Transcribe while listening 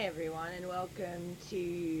Hey everyone, and welcome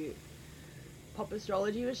to Pop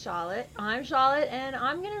Astrology with Charlotte. I'm Charlotte, and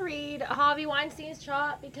I'm going to read Harvey Weinstein's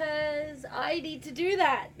chart because I need to do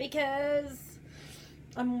that because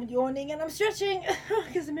I'm yawning and I'm stretching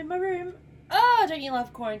because I'm in my room. Oh, don't you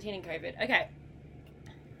love quarantine and COVID? Okay.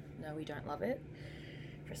 No, we don't love it.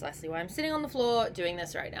 Precisely why I'm sitting on the floor doing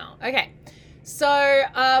this right now. Okay. So,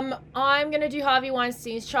 I'm going to do Harvey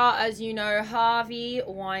Weinstein's chart. As you know, Harvey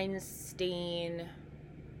Weinstein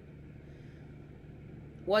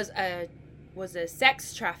was a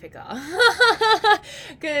sex trafficker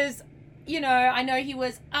because I know he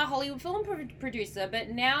was a Hollywood film producer,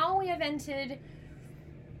 but now we have entered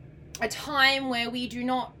a time where we do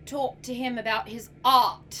not talk to him about his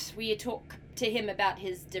art. We talk to him about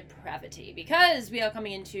his depravity, because we are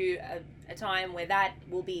coming into a time where that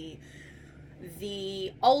will be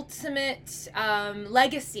the ultimate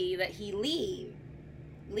legacy that he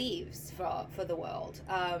leaves for the world.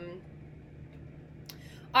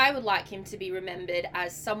 I would like him to be remembered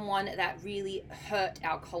as someone that really hurt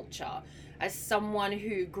our culture, as someone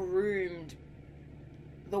who groomed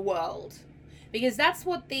the world. Because that's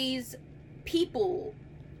what these people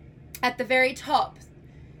at the very top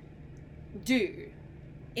do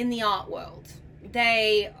in the art world.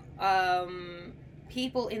 They,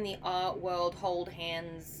 people in the art world hold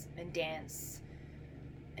hands and dance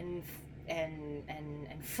and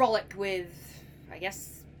frolic with, I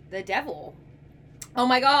guess, the devil. Oh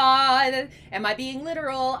my god, am I being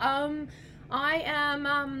literal? Let's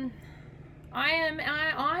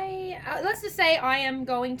just say I am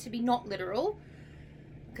going to be not literal,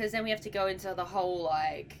 because then we have to go into the whole,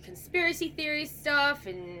 conspiracy theory stuff,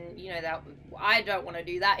 and, that I don't want to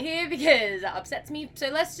do that here because that upsets me. So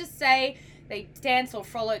let's just say they dance or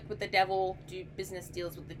frolic with the devil, do business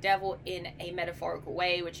deals with the devil in a metaphorical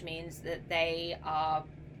way, which means that they are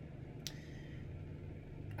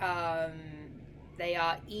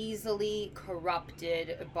easily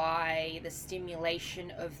corrupted by the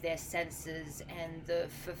stimulation of their senses and the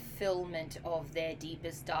fulfillment of their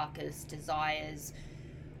deepest, darkest desires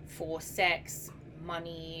for sex,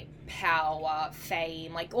 money, power,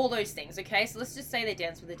 fame, all those things. Okay, so let's just say they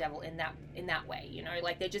dance with the devil in that way.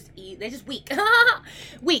 They're just weak.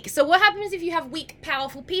 Weak. So what happens if you have weak,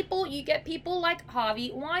 powerful people? You get people like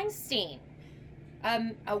Harvey Weinstein,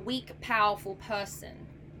 a weak, powerful person.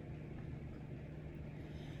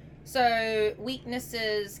 So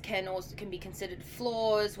weaknesses can be considered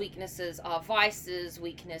flaws. Weaknesses are vices.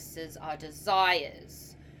 Weaknesses are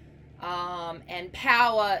desires. And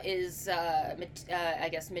power is,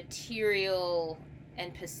 material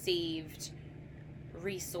and perceived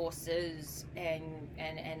resources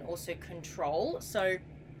and also control. So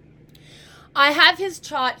I have his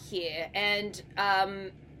chart here, and I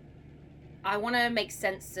want to make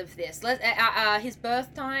sense of this. His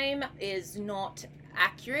birth time is not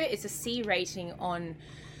accurate. It's a C rating on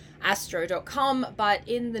astro.com, but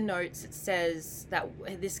in the notes it says that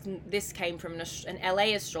this came from an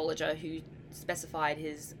LA astrologer who specified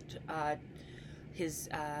his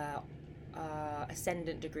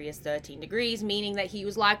ascendant degree as 13 degrees, meaning that he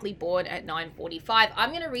was likely born at 9:45.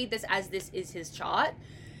 I'm going to read this as this is his chart,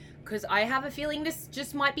 because I have a feeling this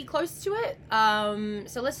just might be close to it.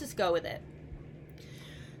 So let's just go with it.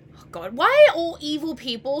 God, why are all evil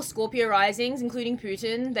people Scorpio risings, including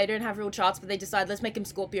Putin? They don't have real charts, but they decide, let's make him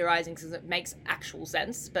Scorpio risings because it makes actual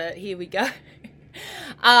sense. But here we go.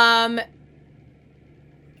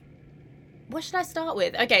 What should I start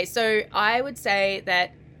with? Okay, so I would say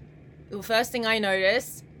that the first thing I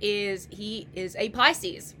notice is he is a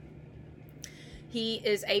Pisces. He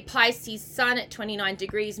is a Pisces sun at 29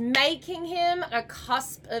 degrees, making him a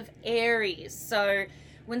cusp of Aries. So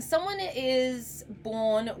when someone is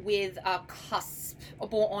born with a cusp, or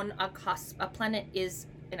born on a cusp, a planet is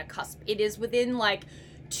in a cusp. It is within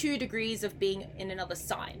 2 degrees of being in another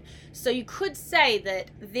sign. So you could say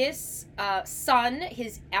that this sun,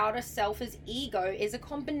 his outer self, his ego, is a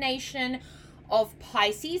combination of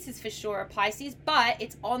Pisces. Is for sure a Pisces, but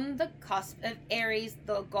it's on the cusp of Aries,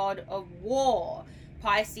 the god of war.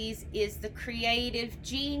 Pisces is the creative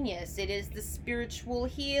genius. It is the spiritual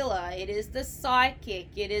healer. It is the psychic.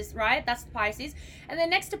 It is, right? That's Pisces. And then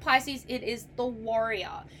next to Pisces, it is the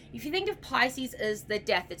warrior. If you think of Pisces as the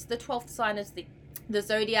death, it's the 12th sign of the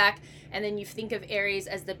zodiac. And then you think of Aries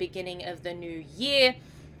as the beginning of the new year.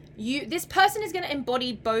 This person is going to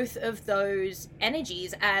embody both of those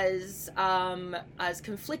energies as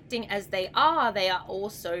conflicting as they are. They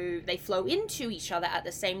flow into each other at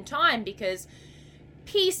the same time, because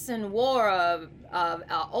peace and war are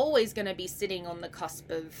always going to be sitting on the cusp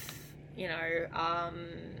of, they're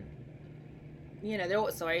all,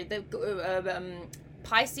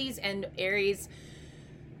 Pisces and Aries,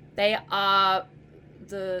 they are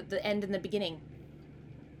the end and the beginning,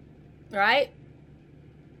 right?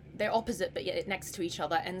 They're opposite but yet next to each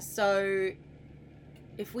other. And so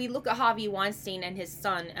if we look at Harvey Weinstein and his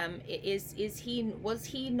son, was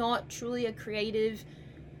he not truly a creative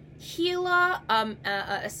healer,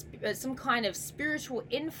 some kind of spiritual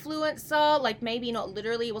influencer? Like, maybe not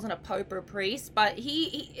literally, he wasn't a pope or a priest, but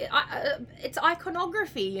it's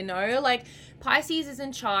iconography, you know? Like, Pisces is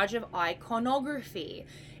in charge of iconography.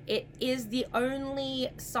 It is the only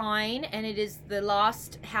sign, and it is the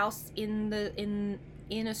last house in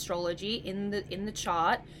astrology, in the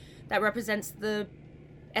chart, that represents the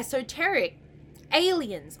esoteric,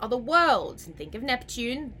 aliens, other worlds. And think of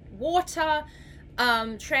Neptune, water,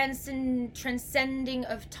 transcending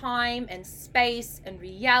of time and space and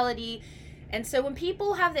reality. And so when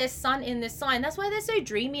people have their sun in this sign, that's why they're so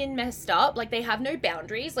dreamy and messed up. Like, they have no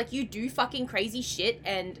boundaries. Like, you do fucking crazy shit,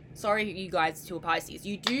 and sorry you guys to a Pisces,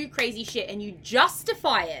 you do crazy shit and you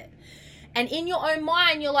justify it. And in your own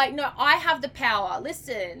mind, you're like, no, I have the power.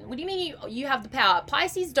 Listen, what do you mean you have the power?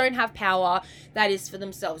 Pisces don't have power that is for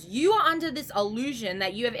themselves. You are under this illusion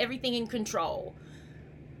that you have everything in control.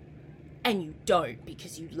 And you don't,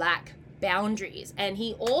 because you lack boundaries. And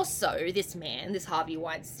he also, this man, this Harvey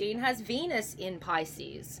Weinstein, has Venus in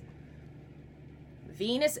Pisces.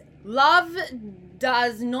 Venus, love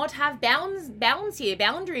does not have bounds here,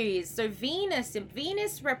 boundaries. So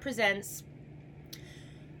Venus represents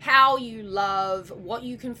how you love, what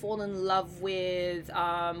you can fall in love with,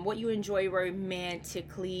 what you enjoy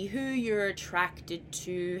romantically, who you're attracted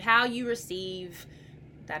to, how you receive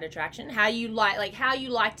that attraction, how you like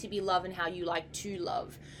to be loved and how you like to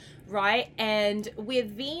love, right? And with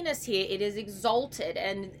Venus here, it is exalted.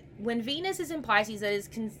 And when Venus is in Pisces,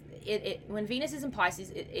 when Venus is in Pisces,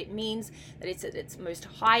 it means that it's at its most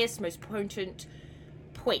highest, most potent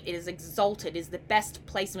point. It is exalted, is the best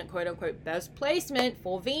placement, quote unquote, best placement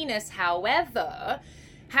for Venus. However,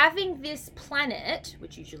 having this planet,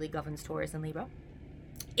 which usually governs Taurus and Libra,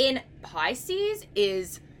 in Pisces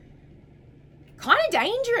is kind of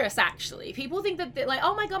dangerous, actually. People think that they're like,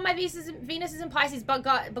 oh my god, my Venus is in Pisces, but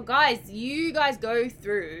guys, you guys go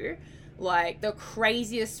through like the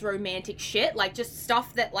craziest romantic shit, like just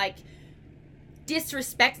stuff that like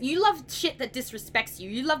disrespects you. Love shit that disrespects you.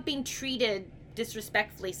 You love being treated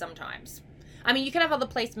disrespectfully sometimes. I mean, you can have other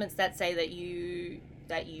placements that say that you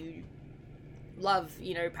love,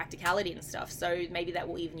 you know, practicality and stuff, so maybe that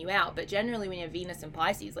will even you out. But generally, when you have Venus in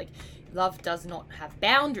Pisces, like, love does not have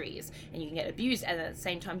boundaries, and you can get abused, and at the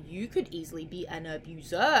same time you could easily be an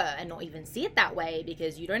abuser and not even see it that way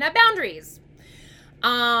because you don't have boundaries.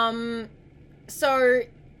 So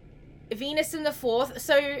Venus in the fourth,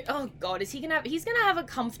 so oh god, he's gonna have a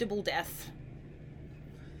comfortable death.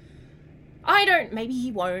 Maybe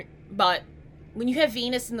he won't, but when you have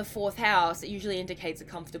Venus in the fourth house, it usually indicates a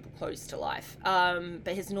comfortable close to life.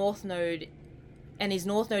 But his North Node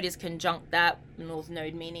is conjunct that North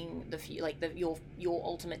Node, meaning your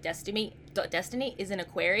ultimate destiny is in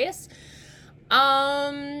Aquarius.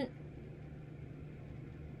 I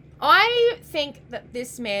think that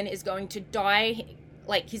this man is going to die,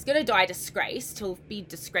 like, he's going to die disgraced. He'll be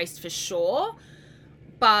disgraced for sure.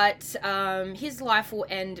 But his life will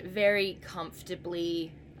end very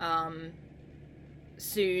comfortably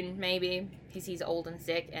soon, maybe, because he's old and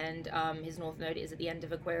sick, and his North Node is at the end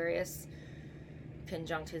of Aquarius,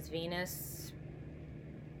 conjunct his Venus.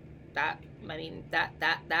 A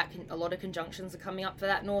lot of conjunctions are coming up for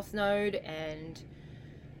that North Node, and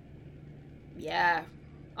yeah,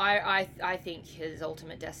 I think his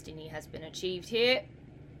ultimate destiny has been achieved here.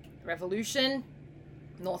 Revolution.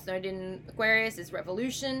 North Node in Aquarius is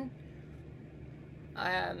revolution.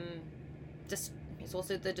 It's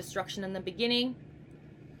also the destruction in the beginning.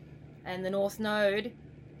 And the North Node,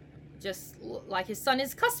 just like his sun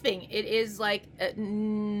is cusping, it is like at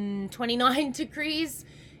 29 degrees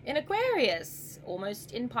in Aquarius,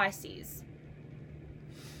 almost in Pisces.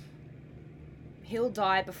 He'll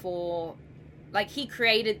die before, like, he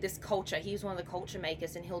created this culture. He's one of the culture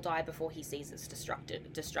makers, and he'll die before he sees its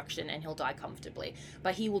destruction, and he'll die comfortably.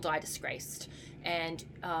 But he will die disgraced. And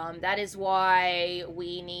that is why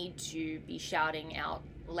we need to be shouting out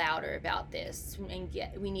louder about this. And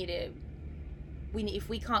if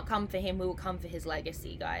we can't come for him, we will come for his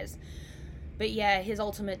legacy, guys. But yeah, his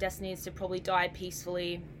ultimate destiny is to probably die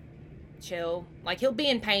peacefully, chill. Like, he'll be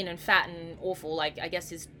in pain and fat and awful. Like, I guess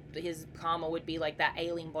his karma would be like that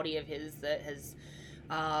ailing body of his that has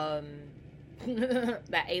that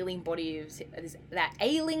ailing body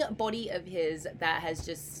of his that has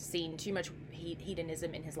just seen too much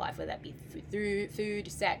hedonism in his life, whether that be through food,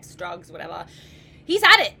 sex, drugs, whatever. he's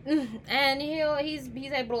had it, and he's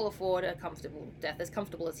able to afford a comfortable death, as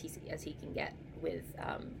comfortable as he can get with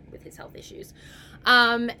his health issues.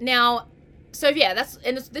 Now, so yeah, this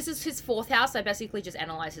is his 4th house. I basically just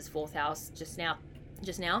analyzed his 4th house just now.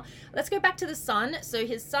 Let's go back to the sun. So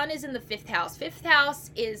his sun is in the 5th house. 5th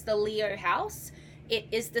house is the Leo house. It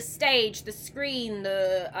is the stage, the screen,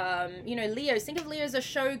 the Leos. Think of Leo as a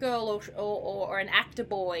showgirl or an actor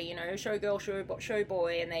boy, showgirl, show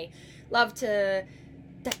boy, and they love to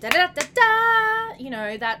da da da da da.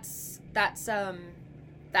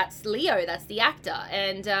 That's Leo. That's the actor,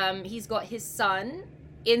 and he's got his sun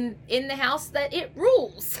in the house that it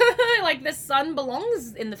rules. Like, the sun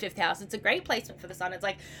belongs in the 5th house. It's a great placement for the sun. It's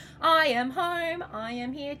like, I am home, I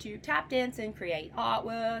am here to tap dance and create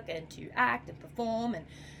artwork and to act and perform.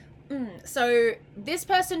 And so this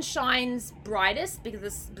person shines brightest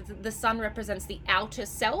because the sun represents the outer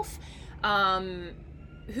self,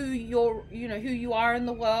 who you are in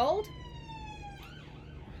the world.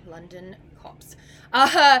 London cops.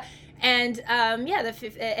 The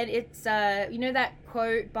 5th, and it's that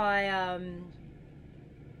quote by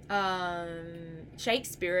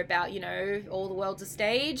Shakespeare about all the world's a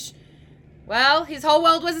stage. Well, his whole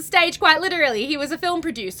world was a stage, quite literally. He was a film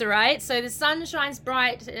producer, right? So the sun shines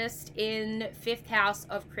brightest in 5th house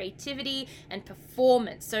of creativity and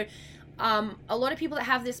performance. So a lot of people that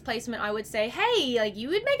have this placement, I would say, hey, like, you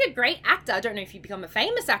would make a great actor. I don't know if you become a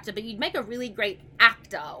famous actor, but you'd make a really great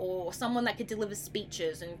actor, or someone that could deliver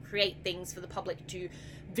speeches and create things for the public to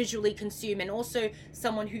visually consume, and also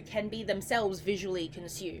someone who can be themselves visually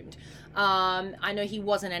consumed. I know he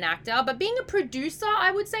wasn't an actor, but being a producer,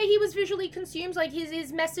 I would say he was visually consumed. Like,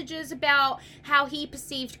 his messages about how he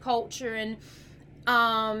perceived culture, and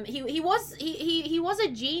he was a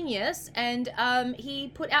genius, and he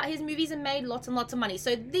put out his movies and made lots and lots of money.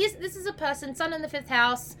 So this is a person, sun in the 5th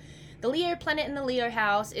house. The Leo planet in the Leo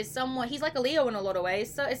house is someone, he's like a Leo in a lot of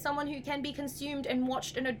ways, so it's someone who can be consumed and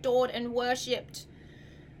watched and adored and worshipped,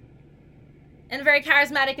 and very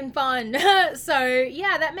charismatic and fun. So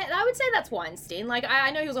yeah, I would say that's Weinstein. Like, I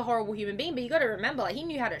know he was a horrible human being, but you got to remember, like, he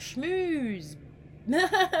knew how to schmooze.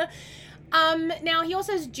 Now he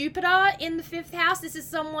also has Jupiter in the 5th house. This is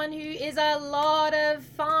someone who is a lot of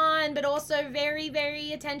fun, but also very,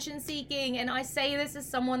 very attention-seeking. And I say this as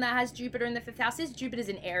someone that has Jupiter in the 5th house. His Jupiter's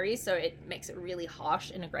in Aries, so it makes it really harsh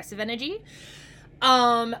and aggressive energy.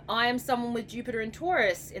 I am someone with Jupiter and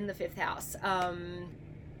Taurus in the 5th house.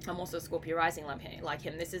 I'm also a Scorpio rising like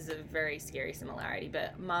him. This is a very scary similarity,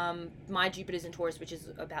 but my Jupiter's in Taurus, which is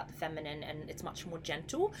about the feminine, and it's much more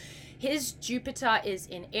gentle. His Jupiter is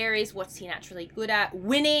in Aries. What's he naturally good at?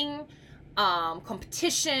 Winning,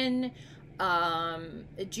 competition.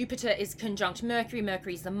 Jupiter is conjunct Mercury.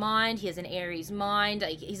 Mercury's the mind. He has an Aries mind.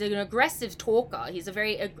 He's an aggressive talker. He's a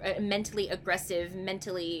very mentally aggressive,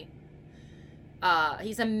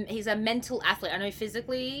 he's a mental athlete. I know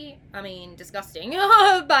physically, disgusting,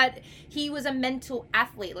 but he was a mental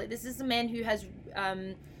athlete. Like, this is a man who has,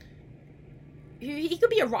 he could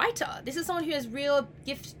be a writer. This is someone who has real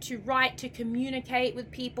gift to write, to communicate with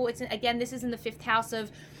people. This is in the 5th house of,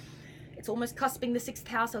 it's almost cusping the 6th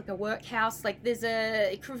house, like a work house. Like, there's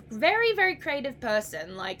a very, very creative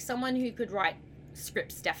person, like someone who could write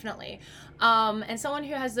scripts, definitely, and someone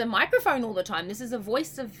who has a microphone all the time. This is a voice.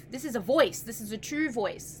 This is a true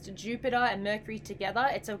voice. To Jupiter and Mercury together,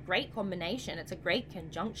 it's a great combination. It's a great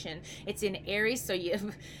conjunction. It's in Aries, so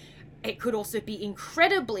it could also be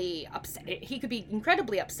incredibly upsetting. He could be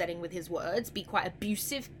incredibly upsetting with his words, be quite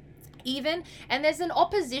abusive even. And there's an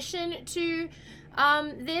opposition to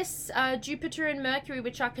Jupiter and Mercury,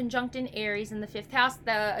 which are conjunct in Aries in the 5th house.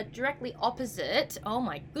 They're directly opposite, oh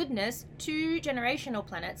my goodness, 2 generational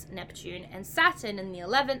planets, Neptune and Saturn in the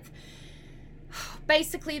 11th.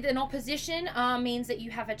 Basically, an opposition means that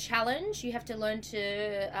you have a challenge. You have to learn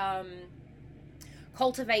to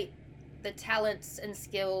cultivate the talents and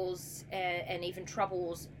skills and even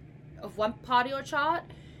troubles of one part of your chart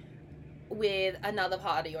with another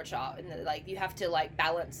part of your chart, and like, you have to like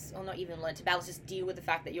balance, or not even learn to balance, just deal with the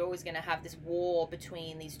fact that you're always going to have this war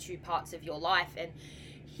between these 2 parts of your life. And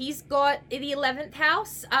he's got the 11th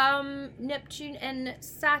house, Neptune and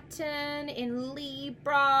Saturn in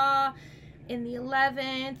Libra in the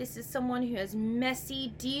 11th. This is someone who has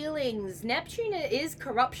messy dealings. Neptune is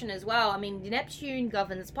corruption as well. Neptune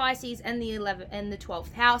governs Pisces and the 11th and the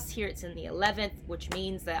 12th house. Here it's in the 11th, which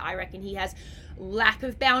means that I reckon he has lack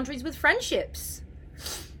of boundaries with friendships.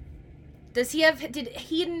 Did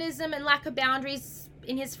hedonism and lack of boundaries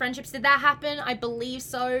in his friendships, did that happen? I believe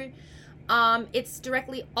so. It's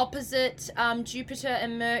directly opposite Jupiter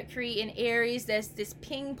and Mercury in Aries. There's this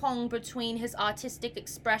ping pong between his artistic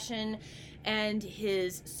expression and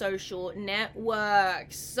his social network.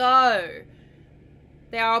 So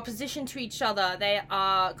they are opposition to each other. They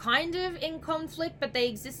are kind of in conflict, but they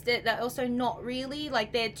exist. They're also not really.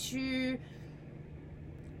 Like, they're two...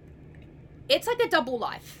 It's like a double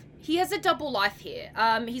life. He has a double life here.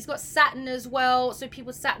 He's got Saturn as well. So people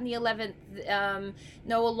with Saturn the 11th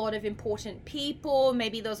know a lot of important people.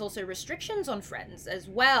 Maybe there's also restrictions on friends as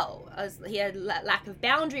well. As he had lack of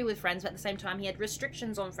boundary with friends, but at the same time he had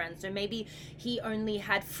restrictions on friends. So maybe he only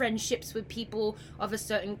had friendships with people of a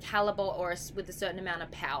certain caliber or with a certain amount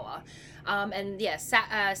of power. And yeah,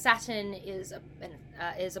 Saturn is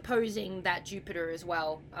opposing that Jupiter as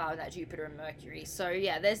well. That Jupiter and Mercury. So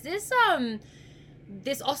yeah, there's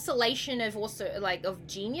this oscillation of also like of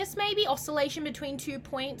genius, maybe oscillation between 2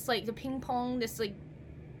 points, like the ping pong, this like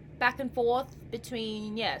back and forth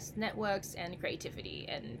between, yes, networks and creativity,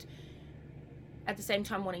 and at the same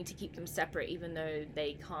time wanting to keep them separate even though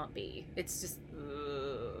they can't be. It's just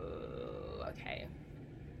okay,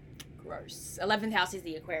 gross. 11th house is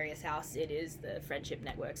the Aquarius house. It is the friendship,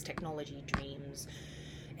 networks, technology, dreams,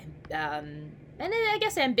 and then I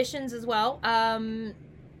guess ambitions as well.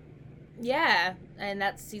 Yeah, and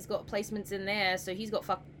he's got placements in there, so he's got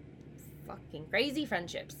fucking crazy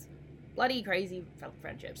friendships. Bloody crazy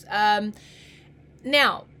friendships.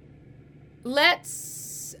 Now,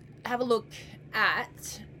 let's have a look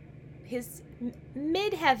at his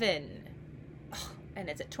midheaven. Oh, and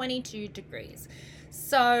it's at 22 degrees.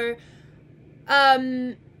 So,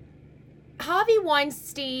 Harvey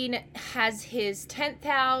Weinstein has his 10th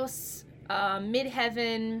house,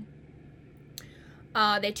 midheaven.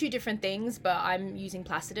 They're two different things, but I'm using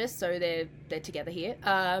Placidus, so they're together here.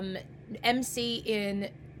 MC in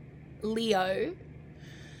Leo.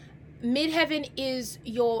 Midheaven is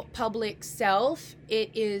your public self. It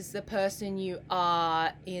is the person you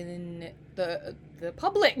are in the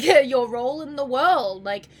public, your role in the world.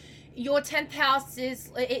 Like, your 10th house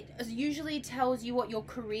it usually tells you what your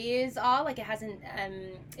careers are. Like,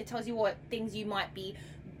 it tells you what things you might be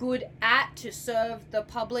good at to serve the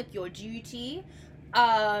public, your duty.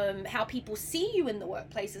 How people see you in the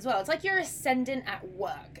workplace as well. It's like your ascendant at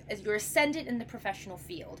work, as your ascendant in the professional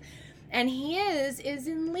field. And he is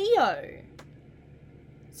in Leo.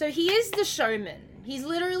 So he is the showman. He's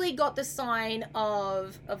literally got the sign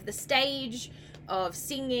of the stage, of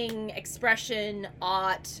singing, expression,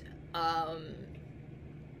 art,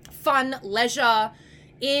 fun, leisure,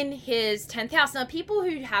 in his 10th house. Now, people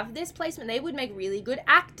who have this placement, they would make really good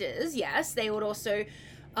actors. Yes, they would also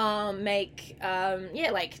make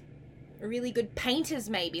like really good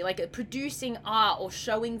painters, maybe, like producing art or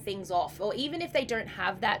showing things off. Or even if they don't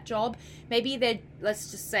have that job, maybe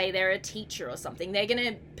let's just say they're a teacher or something, they're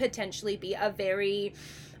gonna potentially be a very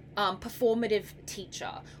performative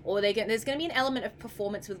teacher, or there's gonna be an element of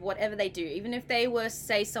performance with whatever they do. Even if they were,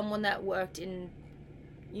 say, someone that worked in,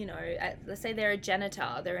 let's say they're a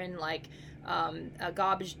janitor, they're in like a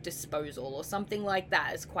garbage disposal or something like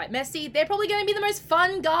that. It's quite messy. They're probably going to be the most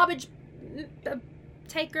fun garbage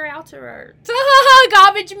taker-outer.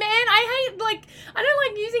 Garbage man. I don't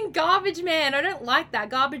like using garbage man. I don't like that.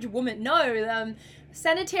 Garbage woman. No,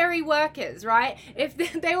 sanitary workers, right? If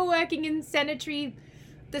they were working in the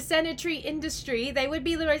sanitary industry, they would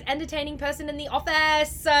be the most entertaining person in the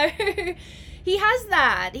office. So he has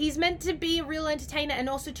that. He's meant to be a real entertainer and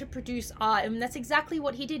also to produce art. And that's exactly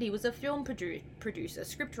what he did. He was a film producer,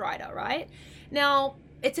 scriptwriter, right? Now,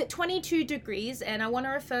 it's at 22 degrees, and I want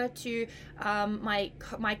to refer to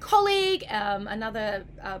my colleague, another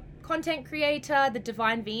content creator, the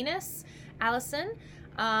Divine Venus, Allison.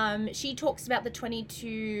 She talks about the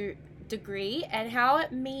 22 degree and how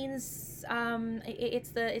it means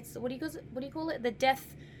it's what do you call it? The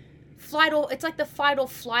death flight, or it's like the fight or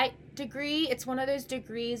flight degree. It's one of those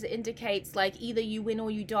degrees that indicates like either you win or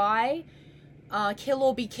you die, kill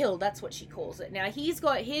or be killed. That's what she calls it. Now, he's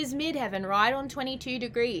got his midheaven right on 22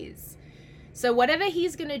 degrees. So whatever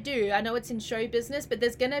he's going to do, I know it's in show business, but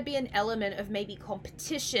there's going to be an element of maybe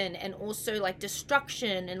competition and also like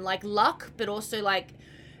destruction and like luck, but also like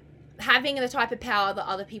having the type of power that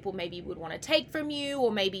other people maybe would want to take from you,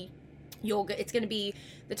 or maybe it's going to be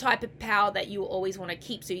the type of power that you always want to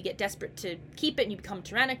keep, so you get desperate to keep it and you become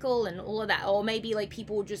tyrannical and all of that. Or maybe like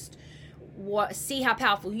people just see how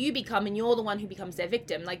powerful you become and you're the one who becomes their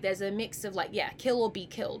victim. Like there's a mix of like, yeah, kill or be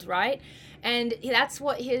killed, right? And that's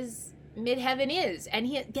what his midheaven is. And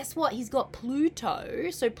guess what? He's got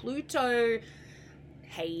Pluto. So Pluto,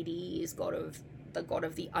 Hades, the god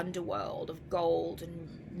of the underworld, of gold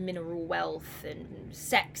and mineral wealth and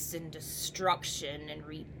sex and destruction and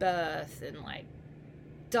rebirth and like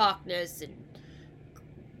darkness and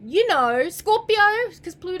you know, Scorpio,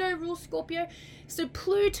 because Pluto rules Scorpio. So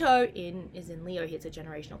Pluto is in Leo. It's a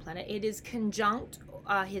generational planet. It is conjunct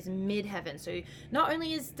his midheaven. So not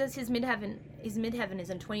only does his midheaven is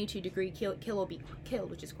in 22-degree kill or be killed,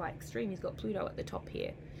 which is quite extreme. He's got Pluto at the top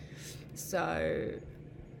here. So,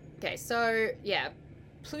 okay, so yeah,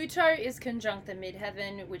 Pluto is conjunct the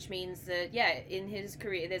midheaven, which means that, yeah, in his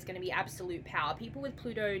career, there's going to be absolute power. People with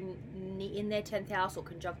Pluto in their 10th house or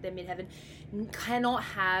conjunct their midheaven cannot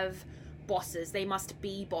have bosses. They must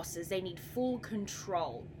be bosses. They need full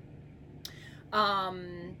control.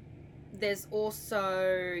 There's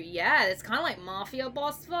also, yeah, it's kind of like mafia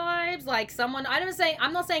boss vibes. Like someone,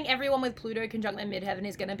 I'm not saying everyone with Pluto conjunct their midheaven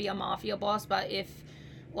is going to be a mafia boss, but if,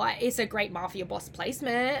 like, it's a great mafia boss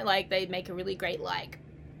placement, like, they'd make a really great, like,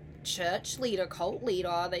 church leader, cult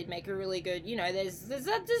leader. They'd make a really good, you know, there's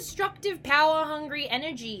a destructive, power hungry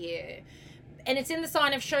energy here, and it's in the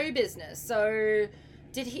sign of show business. So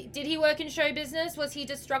did he work in show business? Was he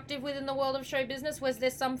destructive within the world of show business? Was there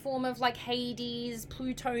some form of like Hades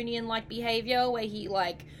Plutonian like behavior where he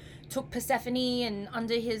like took Persephone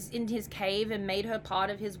and in his cave and made her part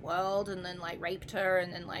of his world, and then like raped her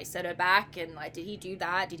and then like set her back? And like, did he do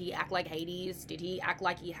that? Did he act like Hades? Did he act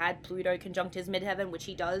like he had Pluto conjunct his midheaven, which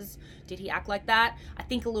he does? Did he act like that? I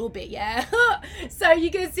think a little bit, yeah. So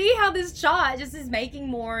you can see how this chart just is making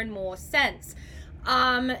more and more sense.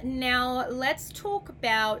 Now let's talk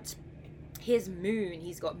about his moon.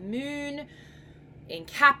 He's got moon in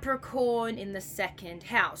Capricorn in the 2nd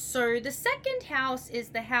house. So the 2nd house is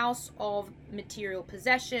the house of material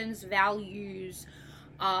possessions, values.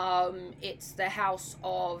 It's the house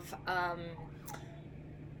of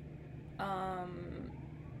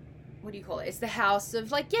what do you call it? It's the house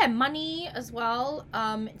of like, yeah, money as well.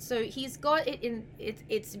 So he's got it in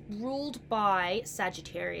it's ruled by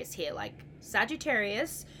Sagittarius here. Like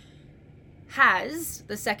Sagittarius has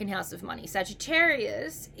the 2nd house of money.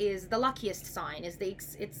 Sagittarius is the luckiest sign.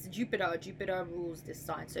 It's Jupiter. Jupiter rules this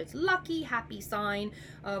sign, so it's lucky, happy sign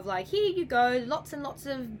of like, here you go, lots and lots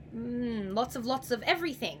of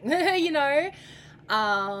everything. You know,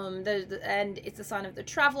 and it's the sign of the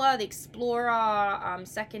traveler, the explorer.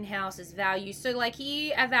 2nd house is value. So like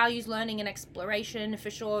he values learning and exploration for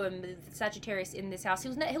sure. And with Sagittarius in this house,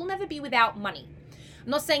 he'll never be without money. I'm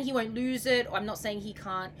not saying he won't lose it, or I'm not saying he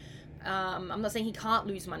can't. I'm not saying he can't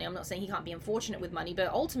lose money. I'm not saying he can't be unfortunate with money, but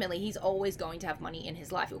ultimately he's always going to have money in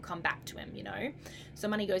his life. It will come back to him, you know? So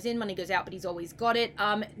money goes in, money goes out, but he's always got it.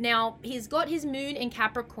 Now he's got his moon in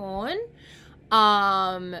Capricorn,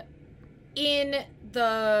 in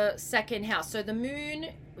the 2nd house. So the moon,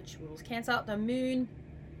 which rules Cancer, the moon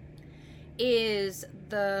is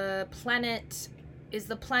the planet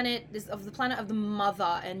of the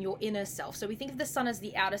mother and your inner self. So we think of the sun as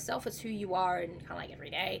the outer self. It's who you are and kind of like every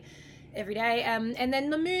day. And then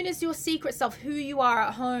the moon is your secret self, who you are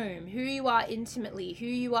at home, who you are intimately, who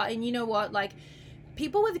you are. And you know what, like,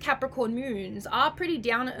 people with Capricorn moons are pretty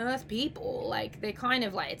down to earth people. Like, they're kind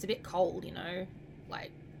of like, it's a bit cold, you know,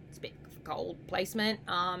 like it's a bit cold placement.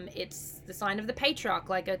 It's the sign of the patriarch.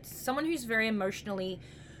 Like, it's someone who's very emotionally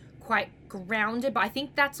quite grounded, but I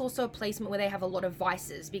think that's also a placement where they have a lot of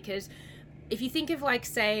vices, because if you think of like,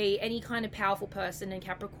 say, any kind of powerful person, and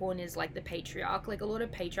Capricorn is like the patriarch, like a lot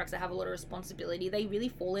of patriarchs that have a lot of responsibility, they really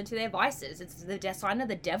fall into their vices. It's the sign of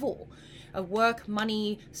the devil, of work,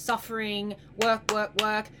 money, suffering, work,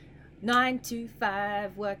 9 to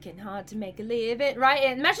 5, working hard to make a living, right?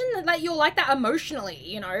 And imagine that, like, you're like that emotionally,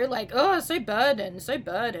 you know, like, oh, so burdened.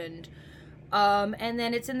 And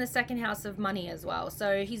then it's in the 2nd house of money as well.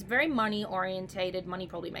 So he's very money orientated. Money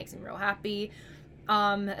probably makes him real happy.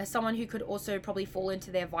 As someone who could also probably fall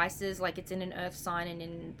into their vices, like it's in an earth sign,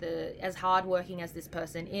 and as hardworking as this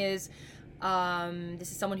person is,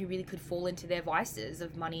 this is someone who really could fall into their vices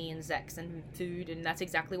of money and sex and food, and that's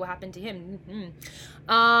exactly what happened to him.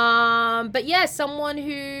 But yeah, someone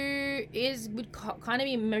who would kind of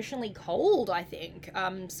be emotionally cold, I think.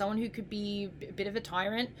 Someone who could be a bit of a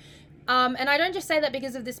tyrant. And I don't just say that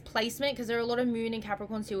because of this placement, because there are a lot of moon and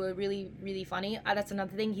Capricorns who are really, really funny. That's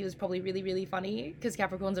another thing. He was probably really, really funny, because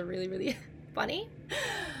Capricorns are really, really funny.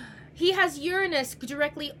 He has Uranus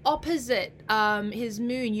directly opposite his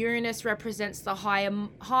moon. Uranus represents the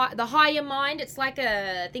higher mind. It's like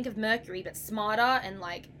think of Mercury, but smarter and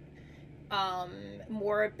like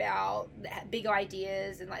more about big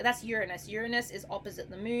ideas, and like that's Uranus. Uranus is opposite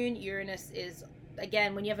the moon. Uranus is,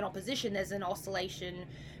 again, when you have an opposition, there's an oscillation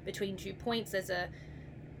between 2 points. Is the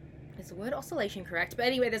word oscillation correct? But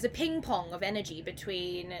anyway, there's a ping pong of energy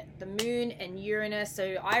between the moon and Uranus.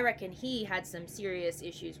 So I reckon he had some serious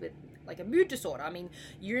issues with like a mood disorder. I mean,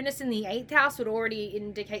 Uranus in the 8th house would already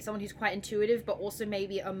indicate someone who's quite intuitive, but also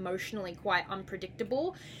maybe emotionally quite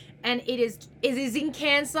unpredictable. And it is in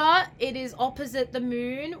Cancer. It is opposite the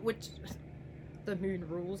moon, which the moon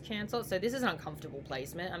rules Cancer. So this is an uncomfortable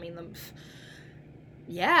placement. I mean,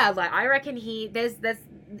 like I reckon there's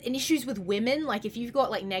issues with women. Like if you've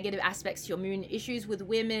got like negative aspects to your moon, issues with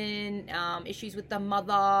women, issues with the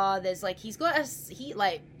mother. There's like he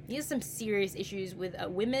has some serious issues with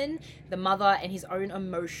women, the mother, and his own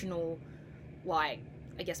emotional, like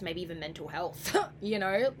I guess maybe even mental health. You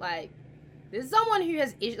know, like there's someone who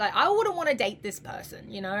has like I wouldn't want to date this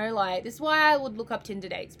person. You know, like this is why I would look up Tinder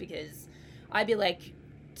dates, because I'd be like,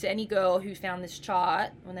 to any girl who found this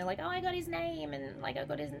chart, when they're like, oh, I got his name and like I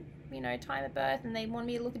got his, you know, time of birth, and they want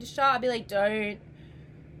me to look at his chart, I'd be like, don't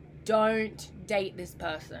date this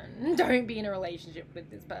person. Don't be in a relationship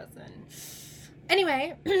with this person.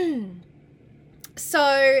 Anyway,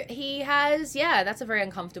 so he has, that's a very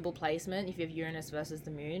uncomfortable placement. If you have Uranus versus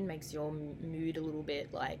the moon, makes your mood a little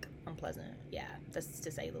bit like unpleasant. Yeah, that's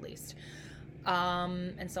to say the least.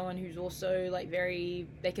 And someone who's also like they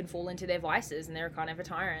can fall into their vices and they're kind of a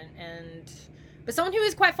tyrant, but someone who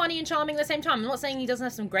is quite funny and charming at the same time. I'm not saying he doesn't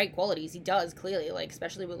have some great qualities. He does, clearly, like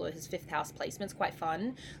especially with his 5th house placements, quite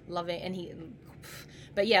fun, love it.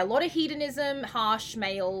 But yeah, a lot of hedonism, harsh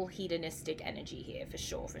male hedonistic energy here for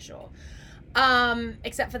sure.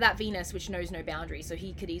 Except for that Venus, which knows no boundaries, so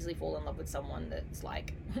he could easily fall in love with someone that's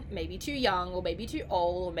like maybe too young or maybe too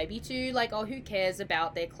old or maybe too like, oh, who cares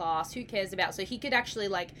about their class, so he could actually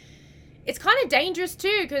like, it's kind of dangerous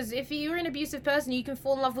too, because if you're an abusive person, you can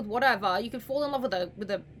fall in love with whatever. You can fall in love with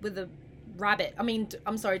a rabbit. I mean,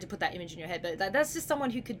 I'm sorry to put that image in your head, but that's just someone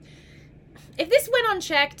who could, if this went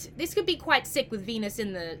unchecked, this could be quite sick with Venus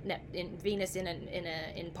in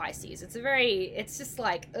Pisces. It's just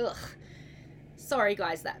like, ugh. Sorry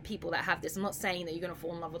guys, that people that have this, I'm not saying that you're going to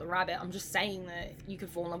fall in love with a rabbit. I'm just saying that you could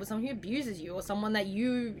fall in love with someone who abuses you, or someone that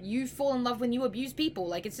you fall in love when you abuse people.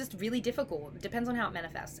 Like, it's just really difficult. It depends on how it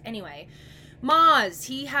manifests. Anyway, Mars,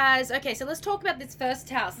 so let's talk about this first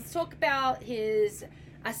house. Let's talk about his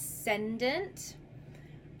ascendant.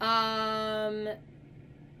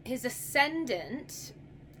 His ascendant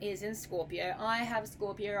is in Scorpio. I have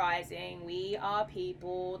Scorpio rising. We are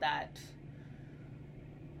people that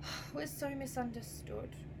we're so misunderstood.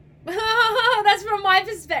 That's from my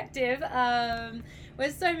perspective. We're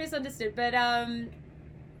so misunderstood, but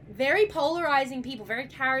very polarizing people, very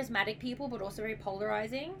charismatic people, but also very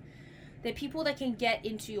polarizing. They're people that can get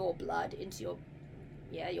into your blood, your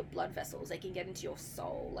blood vessels. They can get into your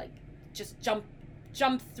soul, like just jump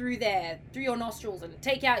through your nostrils and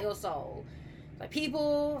take out your soul. Like,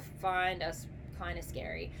 people find us kind of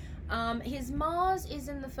scary. His Mars is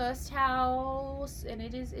in the 1st house, and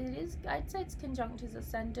it is, I'd say it's conjunct his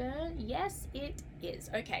ascendant. Yes, it is.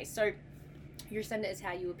 Okay, so your ascendant is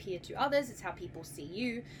how you appear to others. It's how people see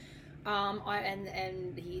you.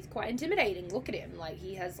 And he's quite intimidating. Look at him. Like,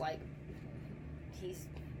 usually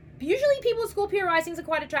people with Scorpio risings are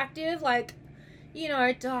quite attractive. Like, you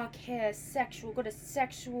know, dark hair, sexual, got a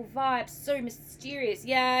sexual vibe, so mysterious.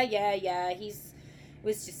 Yeah,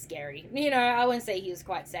 was just scary. You know, I wouldn't say he was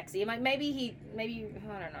quite sexy. Like, maybe, I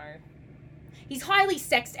don't know. He's highly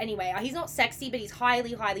sexed anyway. He's not sexy, but he's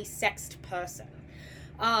highly sexed person.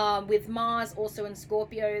 With Mars also in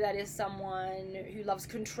Scorpio, that is someone who loves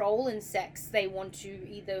control and sex. They want to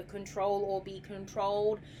either control or be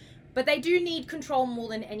controlled, but they do need control more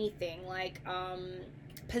than anything. Like,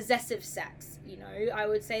 possessive sex, you know. I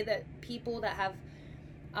would say that people that have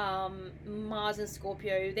Mars and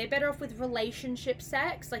Scorpio, they're better off with relationship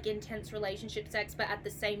sex, like intense relationship sex, but at the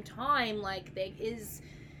same time, like, this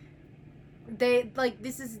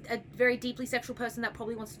is a very deeply sexual person that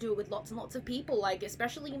probably wants to do it with lots and lots of people, like,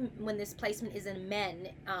 especially when this placement is in men,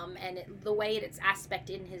 and the way it's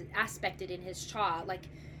aspected in his chart, like,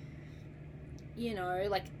 you know,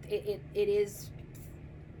 like, it is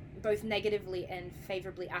both negatively and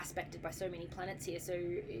favorably aspected by so many planets here, so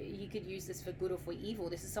you could use this for good or for evil.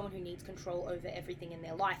 This is someone who needs control over everything in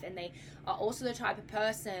their life, and they are also the type of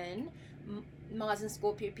person, Mars and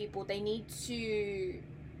Scorpio people, they need to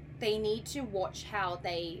watch how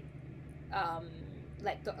they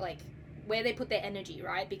let go, like where they put their energy,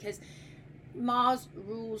 right? Because Mars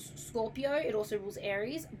rules Scorpio, it also rules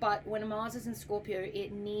Aries, but when Mars is in Scorpio,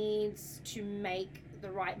 it needs to make the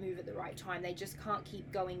right move at the right time. They just can't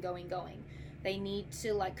keep going. They need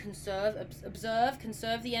to, like, conserve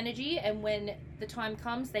the energy, and when the time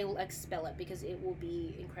comes, they will expel it, because it will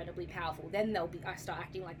be incredibly powerful. Then they'll start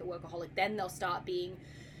acting like the workaholic. Then they'll start being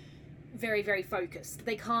very, very focused.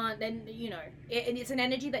 They can't, then, you know, it's an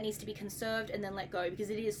energy that needs to be conserved and then let go, because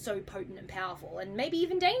it is so potent and powerful and maybe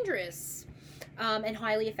even dangerous, and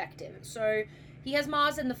highly effective. So he has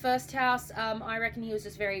Mars in the first house. I reckon he was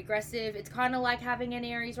just very aggressive. It's kind of like having an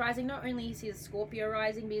Aries rising. Not only is he a Scorpio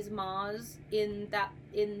rising, but his Mars in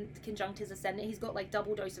conjunct his ascendant, he's got like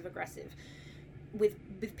double dose of aggressive. With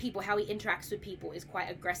people, how he interacts with people is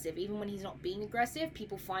quite aggressive. Even when he's not being aggressive,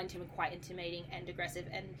 people find him quite intimidating and aggressive,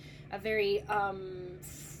 and a very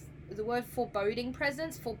the word foreboding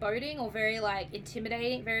or very like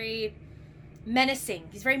intimidating, very menacing.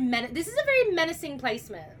 He's very this is a very menacing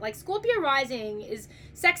placement. Like, Scorpio rising is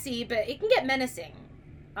sexy, but it can get menacing,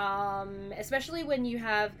 especially when you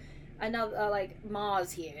have another like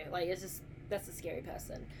Mars here. Like, it's just, that's a scary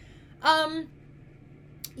person.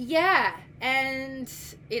 Yeah, and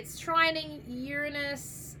it's trining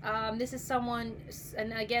Uranus. This is someone,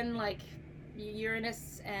 and again, like,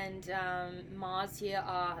 Uranus and Mars here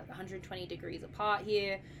are 120 degrees apart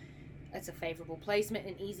here. It's a favorable placement,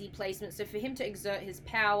 an easy placement. So for him to exert his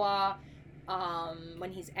power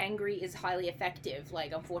when he's angry is highly effective.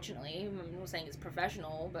 Like, unfortunately, I'm not saying it's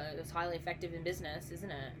professional, but it's highly effective in business,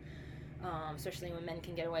 isn't it? Especially when men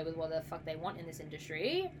can get away with what the fuck they want in this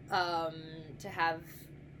industry. To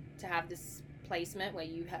have this placement where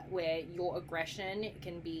your aggression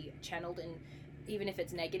can be channeled in, even if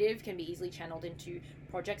it's negative, can be easily channeled into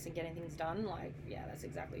projects and getting things done. Like, yeah, that's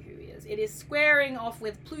exactly who he is. It is squaring off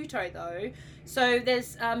with Pluto, though. So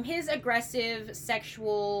there's his aggressive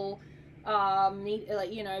sexual need,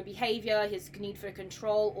 like, you know, behavior, his need for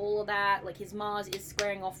control, all of that. Like, his Mars is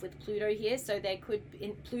squaring off with Pluto here, so there could,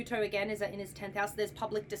 in Pluto again is in his 10th house. There's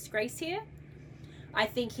public disgrace here. I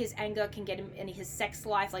think his anger can get him in his sex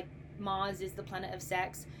life. Like, Mars is the planet of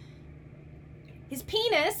sex. His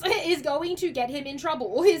penis is going to get him in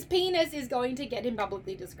trouble. His penis is going to get him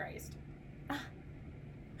publicly disgraced.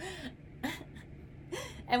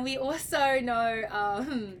 And we also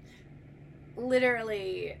know,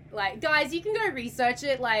 literally, like, guys, you can go research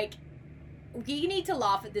it. Like, you need to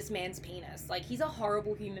laugh at this man's penis. Like, he's a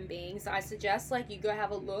horrible human being. So I suggest, like, you go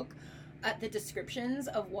have a look at the descriptions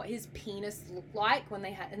of what his penis looked like when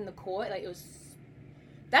they had in the court. Like,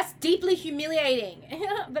 that's deeply humiliating.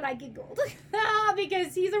 But I giggled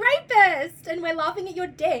because he's a rapist and we're laughing at your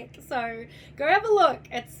dick. So go have a look.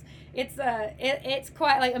 It's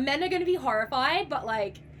quite, like, men are going to be horrified, but,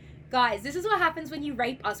 like, guys, this is what happens when you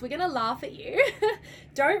rape us. We're going to laugh at you.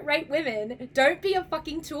 Don't rape women. Don't be a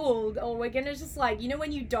fucking tool. Or we're going to just, like, you know,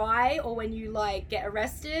 when you die, or when you, like, get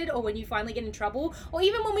arrested, or when you finally get in trouble, or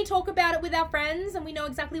even when we talk about it with our friends and we know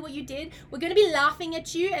exactly what you did, we're going to be laughing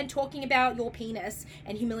at you and talking about your penis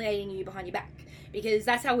and humiliating you behind your back. Because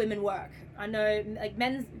that's how women work. I know, like,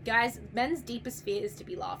 men's deepest fear is to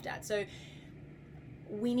be laughed at. So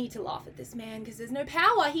we need to laugh at this man because there's no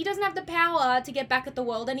power. He doesn't have the power to get back at the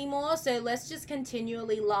world anymore. So let's just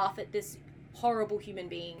continually laugh at this horrible human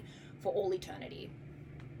being for all eternity.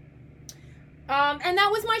 And that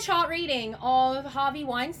was my chart reading of Harvey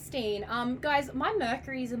Weinstein. Guys, my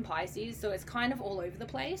Mercury's in Pisces, so it's kind of all over the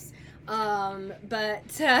place.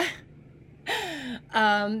 But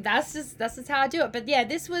that's just how I do it. But yeah,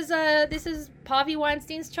 this is Harvey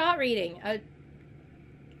Weinstein's chart reading.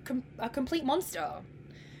 A complete monster.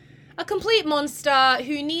 A complete monster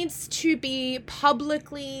who needs to be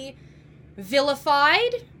publicly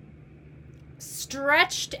vilified,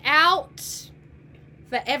 stretched out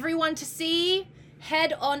for everyone to see,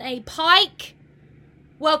 head on a pike.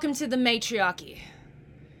 Welcome to the matriarchy.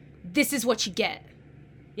 This is what you get.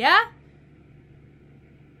 Yeah?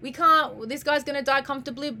 We can't, this guy's gonna die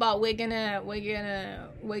comfortably, but we're gonna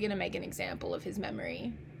make an example of his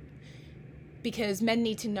memory. Because men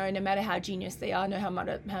need to know, no matter how genius they are, no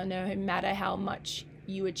matter how much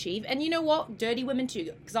you achieve. And you know what? Dirty women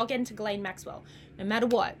too. Because I'll get into Ghislaine Maxwell. No matter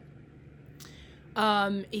what.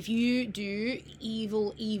 If you do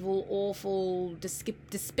evil, awful,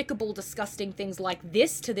 despicable, disgusting things like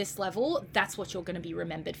this to this level, that's what you're going to be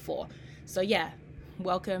remembered for. So yeah,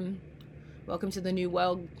 welcome to the new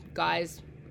world, guys.